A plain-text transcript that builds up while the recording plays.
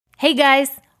Hey guys,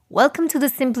 welcome to the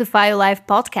Simplify Your Life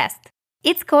podcast.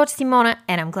 It's Coach Simona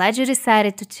and I'm glad you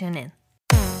decided to tune in.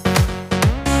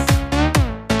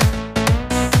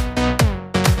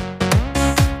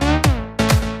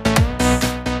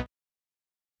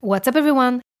 What's up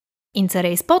everyone? In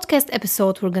today's podcast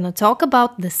episode, we're going to talk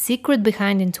about the secret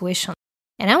behind intuition.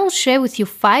 And I will share with you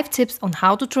 5 tips on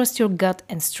how to trust your gut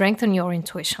and strengthen your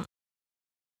intuition.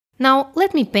 Now,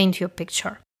 let me paint you a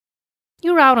picture.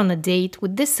 You're out on a date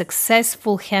with this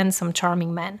successful, handsome,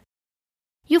 charming man.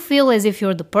 You feel as if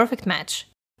you're the perfect match.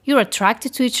 You're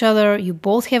attracted to each other, you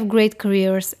both have great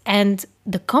careers, and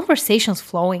the conversation's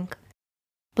flowing.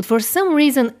 But for some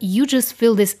reason, you just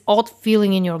feel this odd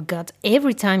feeling in your gut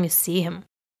every time you see him.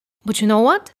 But you know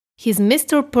what? He's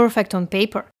Mr. Perfect on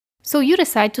paper, so you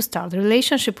decide to start a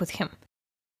relationship with him.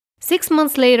 6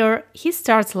 months later, he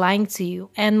starts lying to you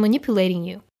and manipulating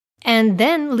you, and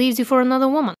then leaves you for another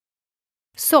woman.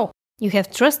 So, you have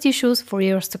trust issues for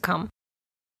years to come.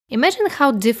 Imagine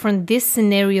how different this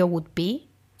scenario would be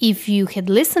if you had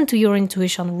listened to your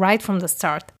intuition right from the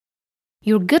start.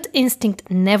 Your gut instinct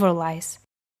never lies.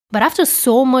 But after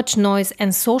so much noise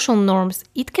and social norms,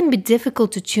 it can be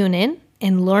difficult to tune in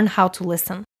and learn how to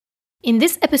listen. In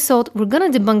this episode, we're gonna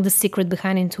debunk the secret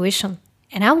behind intuition,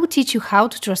 and I will teach you how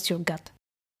to trust your gut.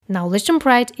 Now let's jump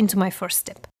right into my first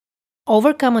tip.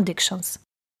 Overcome addictions.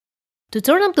 To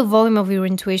turn up the volume of your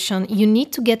intuition, you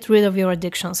need to get rid of your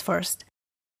addictions first.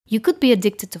 You could be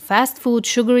addicted to fast food,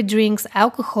 sugary drinks,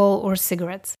 alcohol, or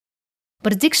cigarettes.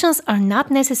 But addictions are not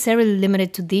necessarily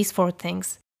limited to these 4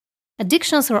 things.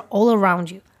 Addictions are all around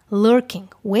you, lurking,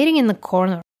 waiting in the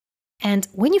corner. And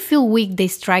when you feel weak, they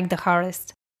strike the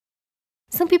hardest.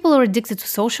 Some people are addicted to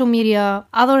social media,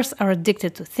 others are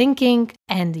addicted to thinking,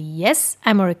 and yes,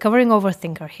 I'm a recovering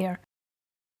overthinker here.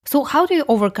 So how do you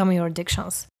overcome your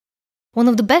addictions? One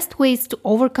of the best ways to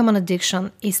overcome an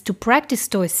addiction is to practice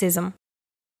stoicism.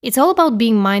 It's all about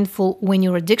being mindful when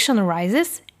your addiction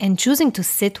arises and choosing to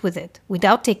sit with it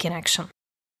without taking action.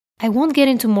 I won't get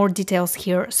into more details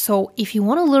here, so if you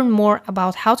want to learn more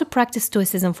about how to practice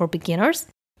stoicism for beginners,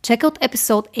 check out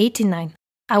episode 89.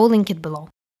 I will link it below.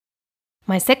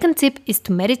 My second tip is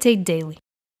to meditate daily.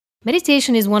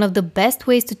 Meditation is one of the best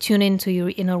ways to tune into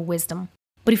your inner wisdom.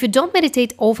 But if you don't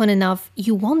meditate often enough,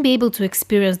 you won't be able to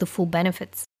experience the full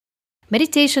benefits.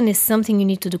 Meditation is something you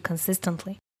need to do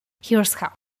consistently. Here's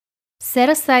how. Set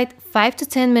aside 5 to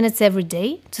 10 minutes every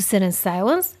day to sit in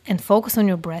silence and focus on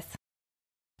your breath.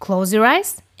 Close your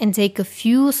eyes and take a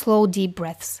few slow, deep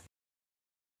breaths.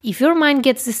 If your mind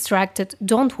gets distracted,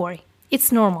 don't worry.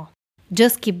 It's normal.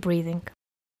 Just keep breathing.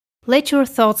 Let your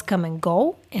thoughts come and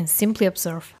go and simply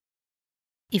observe.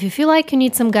 If you feel like you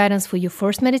need some guidance for your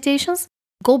first meditations,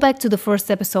 go back to the first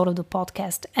episode of the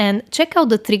podcast and check out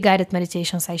the 3 guided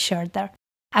meditations I shared there.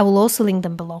 I will also link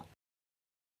them below.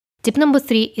 Tip number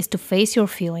 3 is to face your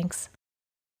feelings.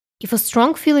 If a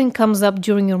strong feeling comes up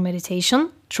during your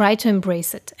meditation, try to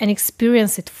embrace it and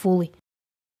experience it fully.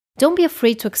 Don't be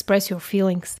afraid to express your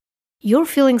feelings. Your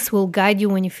feelings will guide you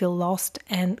when you feel lost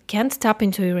and can't tap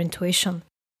into your intuition.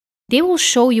 They will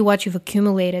show you what you've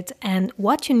accumulated and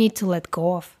what you need to let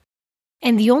go of.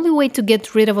 And the only way to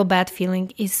get rid of a bad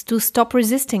feeling is to stop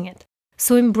resisting it.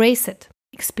 So embrace it,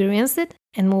 experience it,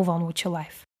 and move on with your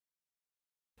life.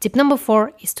 Tip number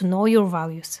 4 is to know your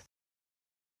values.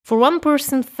 For one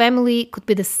person, family could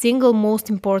be the single most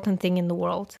important thing in the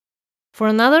world. For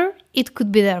another, it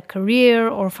could be their career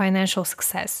or financial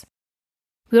success.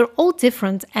 We are all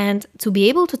different, and to be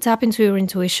able to tap into your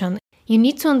intuition, you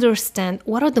need to understand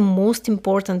what are the most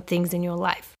important things in your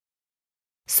life.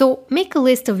 So make a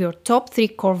list of your top 3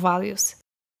 core values.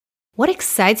 What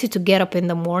excites you to get up in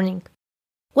the morning?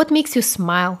 What makes you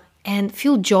smile and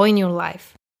feel joy in your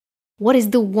life? What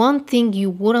is the one thing you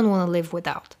wouldn't want to live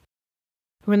without?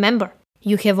 Remember,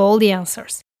 you have all the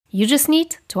answers. You just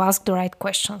need to ask the right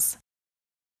questions.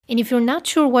 And if you're not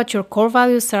sure what your core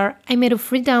values are, I made a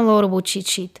free downloadable cheat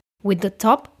sheet with the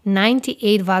top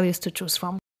 98 values to choose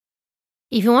from.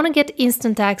 If you want to get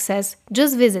instant access,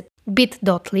 just visit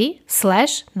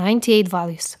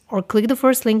bit.ly/98values or click the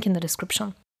first link in the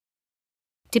description.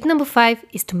 Tip number 5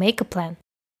 is to make a plan.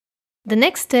 The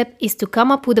next step is to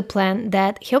come up with a plan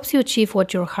that helps you achieve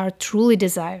what your heart truly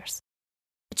desires.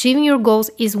 Achieving your goals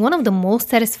is one of the most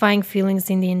satisfying feelings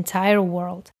in the entire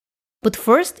world. But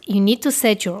first, you need to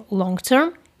set your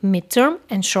long-term, mid-term,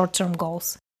 and short-term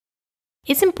goals.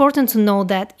 It's important to know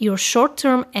that your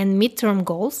short-term and mid-term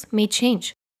goals may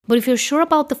change, but if you're sure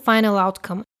about the final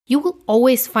outcome, you will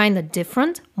always find a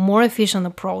different, more efficient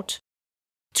approach.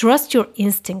 Trust your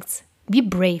instincts, be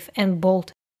brave and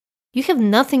bold. You have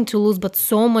nothing to lose but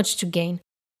so much to gain.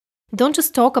 Don't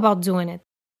just talk about doing it.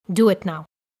 Do it now.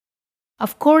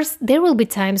 Of course, there will be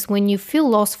times when you feel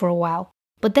lost for a while,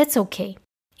 but that's okay.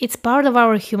 It's part of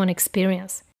our human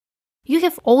experience. You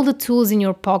have all the tools in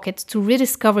your pocket to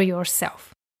rediscover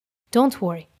yourself. Don't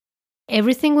worry.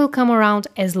 Everything will come around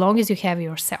as long as you have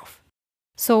yourself.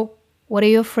 So, what are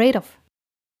you afraid of?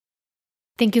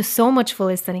 Thank you so much for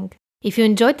listening. If you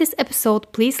enjoyed this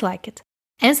episode, please like it.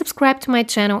 And subscribe to my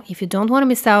channel if you don't want to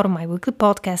miss out on my weekly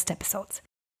podcast episodes.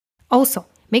 Also,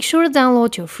 make sure to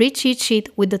download your free cheat sheet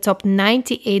with the top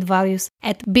 98 values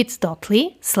at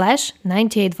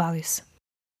bit.ly/98values.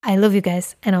 I love you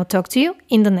guys, and I'll talk to you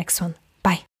in the next one.